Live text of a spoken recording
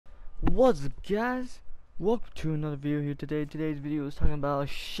What's up, guys? Welcome to another video here today. Today's video is talking about a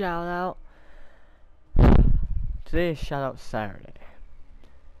shout out. Today is shout out Saturday.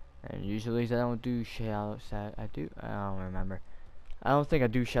 And usually I don't do shout out Saturday. I don't remember. I don't think I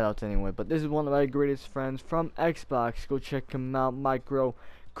do shout outs anyway, but this is one of my greatest friends from Xbox. Go check him out, Micro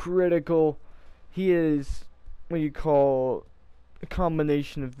Critical. He is what you call a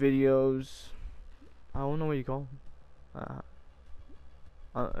combination of videos. I don't know what you call him.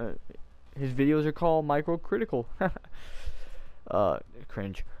 His videos are called Micro Critical.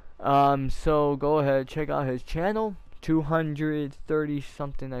 Cringe. So go ahead, check out his channel. 230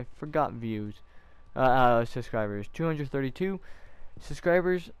 something, I forgot views. Subscribers. 232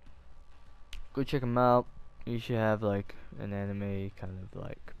 subscribers. Go check him out. You should have like an anime kind of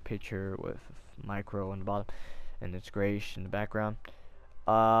like picture with Micro on the bottom and it's grayish in the background.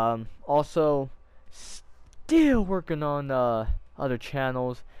 Also still working on other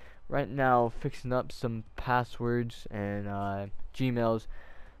channels right now, fixing up some passwords and Gmails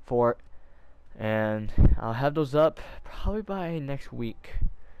for it, and I'll have those up probably by next week,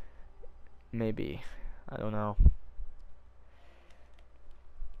 maybe. I don't know.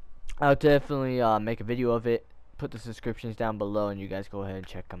 I'll definitely make a video of it, put the subscriptions down below, and you guys go ahead and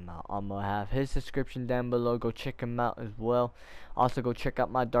check him out. I'm gonna have his subscription down below. Go check him out as well. Also go check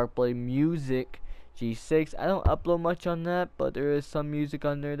out my Darkblade Music G6. I don't upload much on that, but there is some music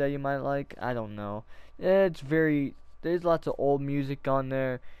on there that you might like. I don't know. There's lots of old music on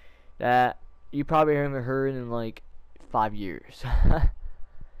there that you probably haven't heard in like 5 years.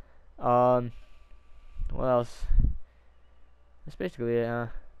 What else? That's basically it.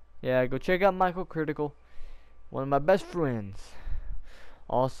 Yeah, go check out Micro Critical, one of my best friends.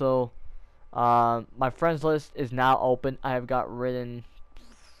 Also, my friends list is now open. I have got ridden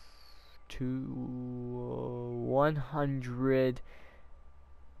to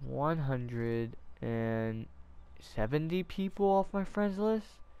 170 people off my friends list.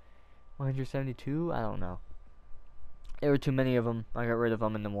 172? I don't know. There were too many of them. I got rid of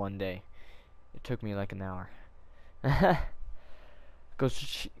them in one day. It took me like an hour.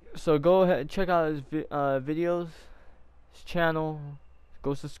 So go ahead and check out his videos, his channel.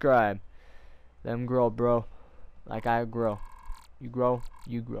 Go subscribe. Let him grow, bro. Like I grow. You grow,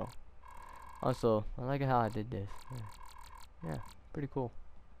 you grow. Also, I like how I did this. Yeah, pretty cool.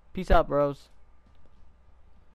 Peace out, bros.